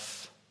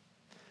death.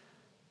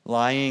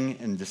 Lying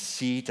and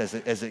deceit, as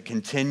it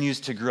continues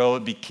to grow,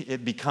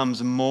 it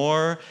becomes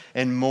more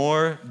and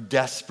more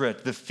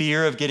desperate. The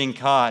fear of getting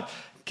caught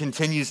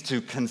continues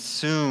to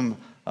consume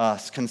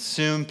us,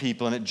 consume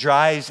people, and it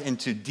drives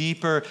into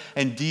deeper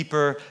and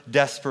deeper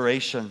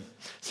desperation.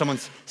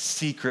 Someone's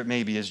secret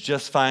maybe is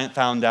just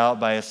found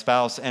out by a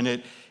spouse, and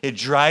it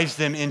drives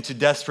them into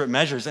desperate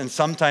measures. And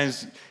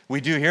sometimes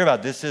we do hear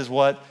about this is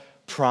what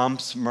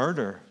prompts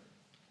murder.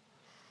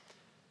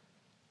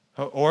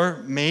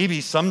 Or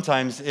maybe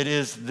sometimes it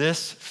is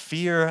this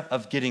fear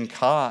of getting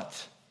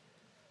caught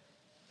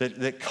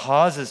that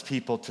causes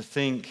people to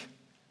think,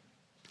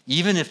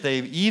 even if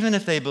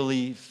they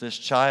believe this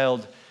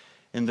child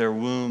in their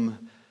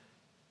womb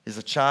is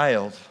a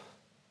child,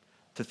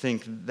 to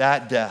think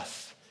that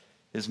death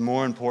is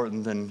more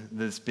important than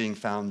this being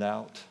found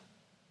out.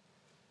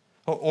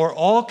 Or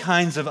all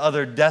kinds of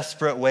other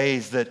desperate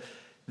ways that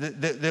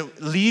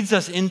leads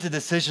us into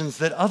decisions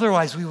that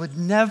otherwise we would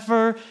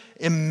never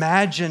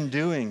imagine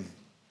doing.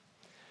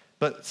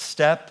 But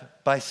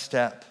step by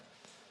step,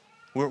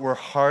 we're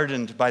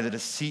hardened by the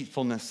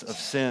deceitfulness of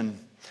sin.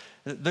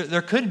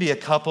 There could be a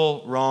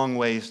couple wrong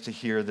ways to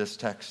hear this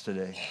text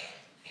today.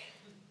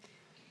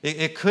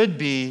 It could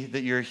be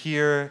that you're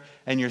here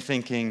and you're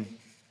thinking,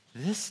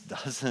 this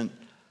doesn't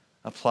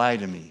apply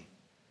to me.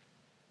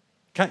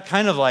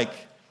 Kind of like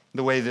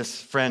the way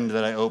this friend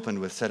that I opened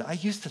with said, I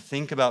used to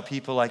think about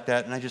people like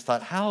that, and I just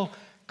thought, how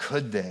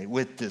could they?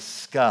 With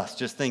disgust,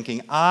 just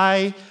thinking,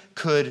 I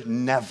could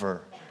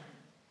never.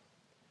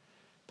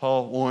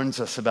 Paul warns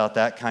us about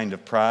that kind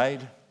of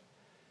pride.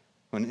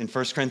 When in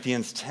 1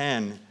 Corinthians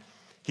 10,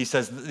 he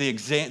says the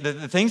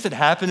things that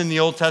happen in the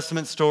Old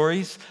Testament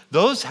stories,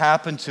 those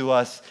happen to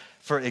us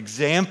for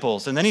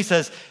examples. And then he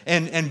says,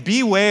 and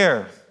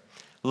beware,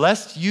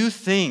 lest you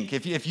think,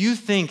 if you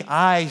think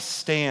I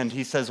stand,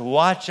 he says,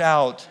 watch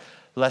out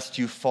lest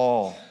you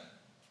fall.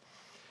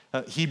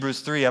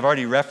 Hebrews 3, I've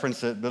already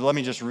referenced it, but let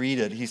me just read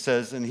it. He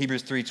says in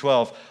Hebrews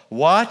 3:12,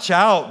 watch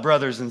out,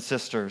 brothers and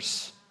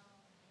sisters.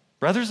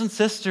 Brothers and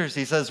sisters,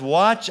 he says,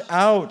 watch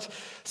out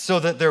so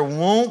that there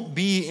won't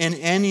be in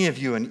any of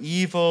you an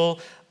evil,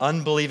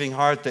 unbelieving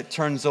heart that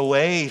turns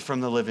away from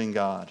the living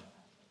God.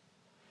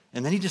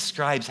 And then he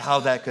describes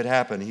how that could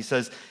happen. He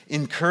says,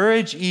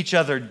 encourage each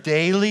other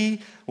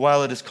daily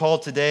while it is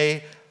called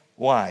today.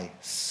 Why?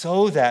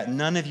 So that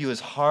none of you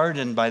is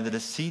hardened by the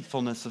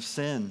deceitfulness of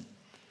sin.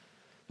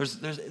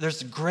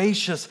 There's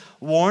gracious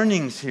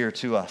warnings here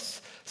to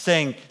us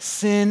saying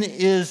sin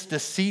is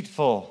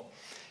deceitful.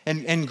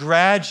 And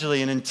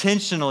gradually and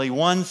intentionally,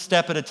 one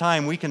step at a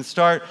time, we can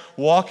start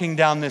walking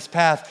down this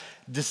path,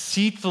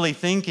 deceitfully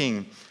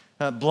thinking,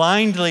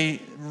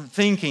 blindly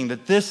thinking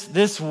that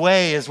this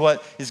way is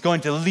what is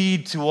going to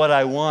lead to what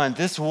I want.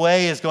 This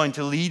way is going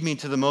to lead me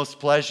to the most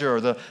pleasure or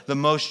the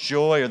most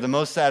joy or the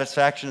most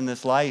satisfaction in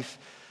this life.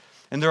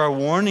 And there are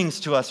warnings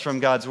to us from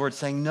God's word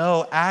saying,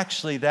 no,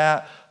 actually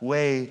that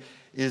way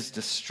is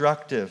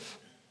destructive.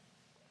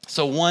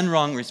 So one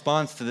wrong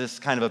response to this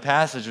kind of a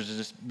passage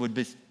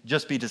would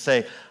just be to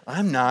say,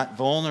 I'm not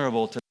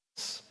vulnerable to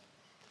this.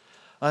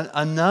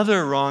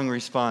 Another wrong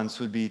response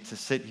would be to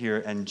sit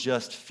here and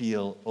just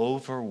feel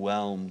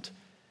overwhelmed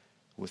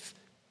with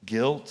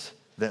guilt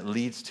that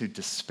leads to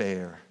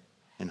despair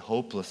and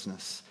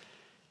hopelessness.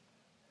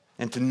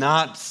 And to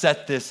not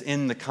set this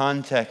in the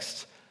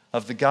context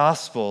of the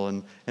gospel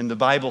and the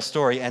Bible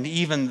story, and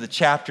even the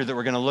chapter that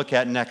we're going to look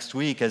at next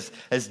week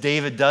as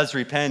David does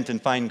repent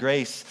and find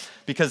grace.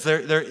 Because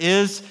there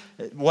is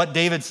what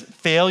David's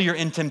failure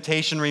in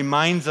temptation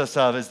reminds us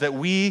of, is that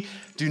we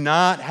do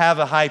not have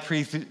a high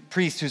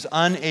priest who's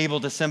unable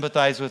to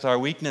sympathize with our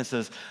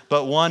weaknesses,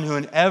 but one who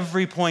in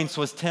every point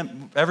was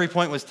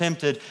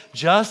tempted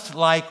just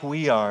like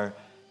we are,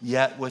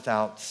 yet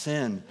without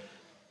sin.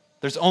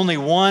 There's only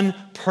one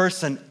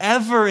person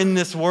ever in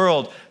this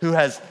world who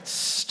has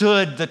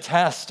stood the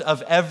test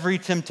of every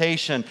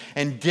temptation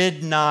and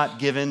did not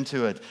give in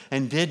to it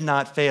and did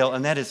not fail,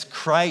 and that is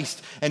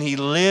Christ. And he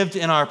lived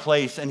in our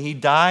place and he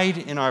died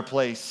in our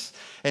place.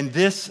 And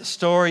this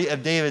story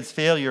of David's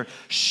failure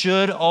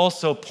should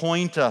also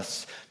point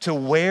us to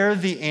where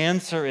the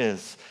answer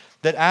is.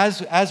 That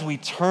as we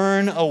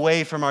turn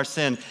away from our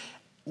sin,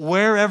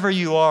 wherever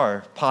you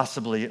are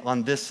possibly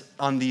on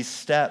these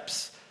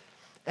steps,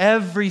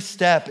 every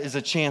step is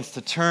a chance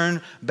to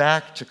turn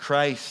back to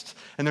Christ.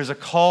 And there's a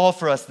call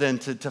for us then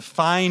to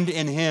find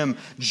in him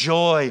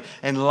joy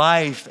and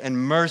life and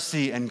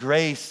mercy and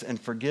grace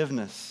and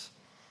forgiveness.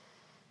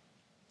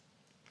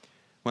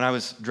 When I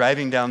was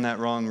driving down that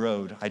wrong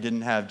road, I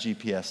didn't have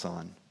GPS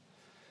on.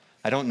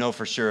 I don't know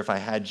for sure if I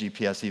had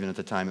GPS even at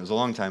the time. It was a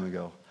long time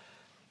ago.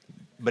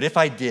 But if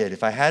I did,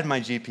 if I had my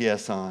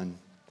GPS on,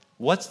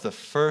 what's the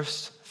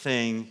first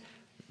thing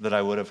that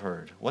I would have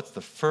heard? What's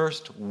the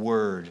first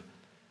word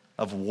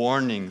of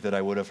warning that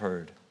I would have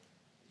heard?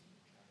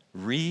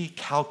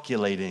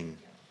 Recalculating.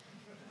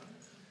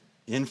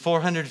 In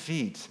 400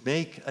 feet,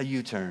 make a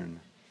U-turn.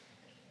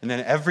 And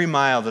then every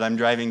mile that I'm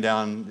driving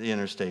down the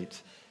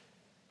interstate,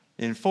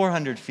 in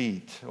 400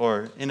 feet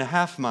or in a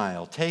half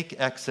mile, take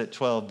exit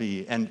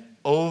 12B. And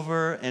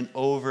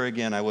over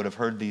again, I would have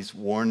heard these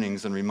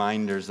warnings and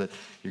reminders that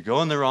you're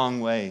going the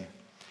wrong way.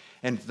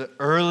 And the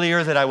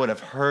earlier that I would have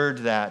heard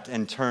that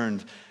and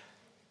turned,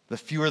 the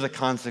fewer the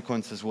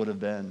consequences would have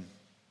been.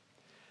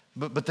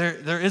 But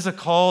there is a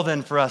call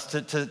then for us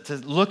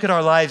to look at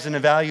our lives and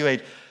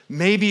evaluate,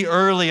 maybe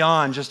early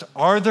on, just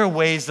are there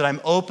ways that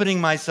I'm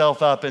opening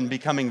myself up and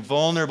becoming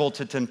vulnerable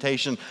to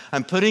temptation?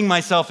 I'm putting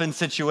myself in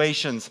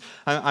situations.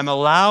 I'm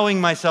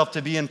allowing myself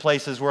to be in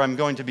places where I'm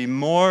going to be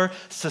more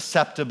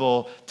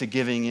susceptible to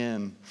giving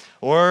in.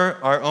 Or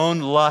our own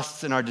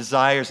lusts and our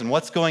desires and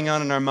what's going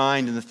on in our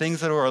mind and the things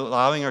that we're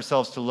allowing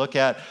ourselves to look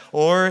at,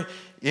 or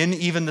in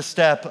even the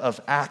step of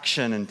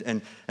action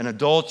and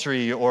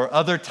adultery or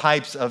other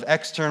types of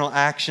external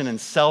action and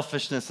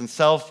selfishness and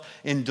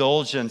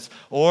self-indulgence,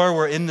 or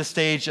we're in the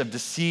stage of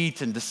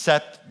deceit and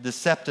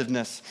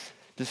deceptiveness.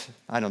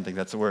 I don't think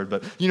that's a word,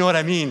 but you know what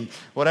I mean.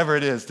 Whatever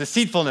it is,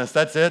 deceitfulness,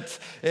 that's it.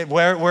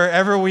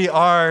 Wherever we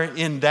are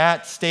in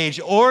that stage,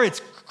 or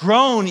it's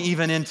grown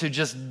even into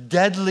just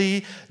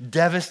deadly,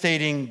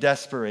 devastating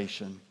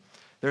desperation.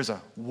 There's a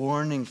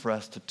warning for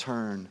us to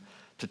turn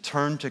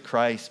to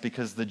Christ,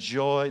 because the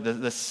joy,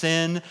 the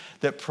sin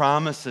that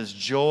promises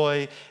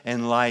joy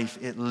and life,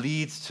 it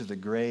leads to the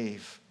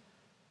grave.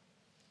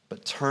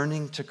 But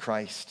turning to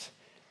Christ,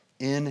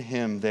 in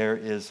him there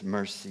is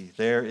mercy,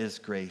 there is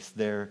grace,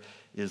 there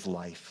is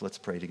life. Let's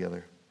pray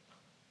together.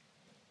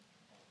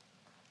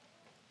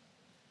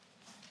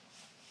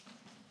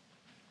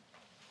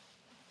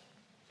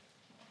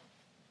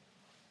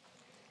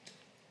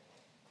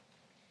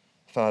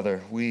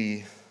 Father,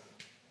 we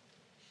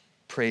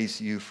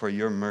praise you for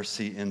your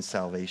mercy in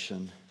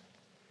salvation,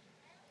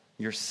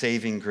 your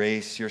saving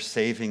grace, your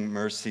saving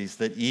mercies,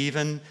 that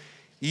even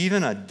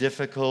a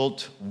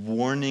difficult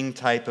warning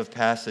type of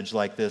passage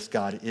like this,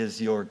 God,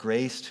 is your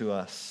grace to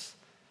us,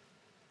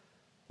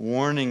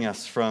 warning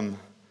us from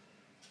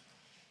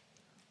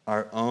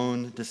our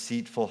own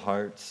deceitful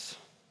hearts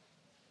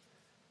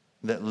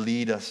that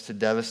lead us to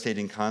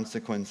devastating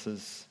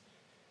consequences.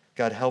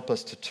 God, help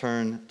us to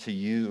turn to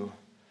you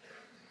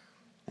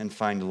and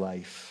find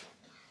life.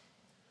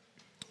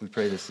 We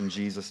pray this in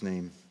Jesus'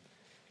 name.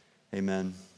 Amen.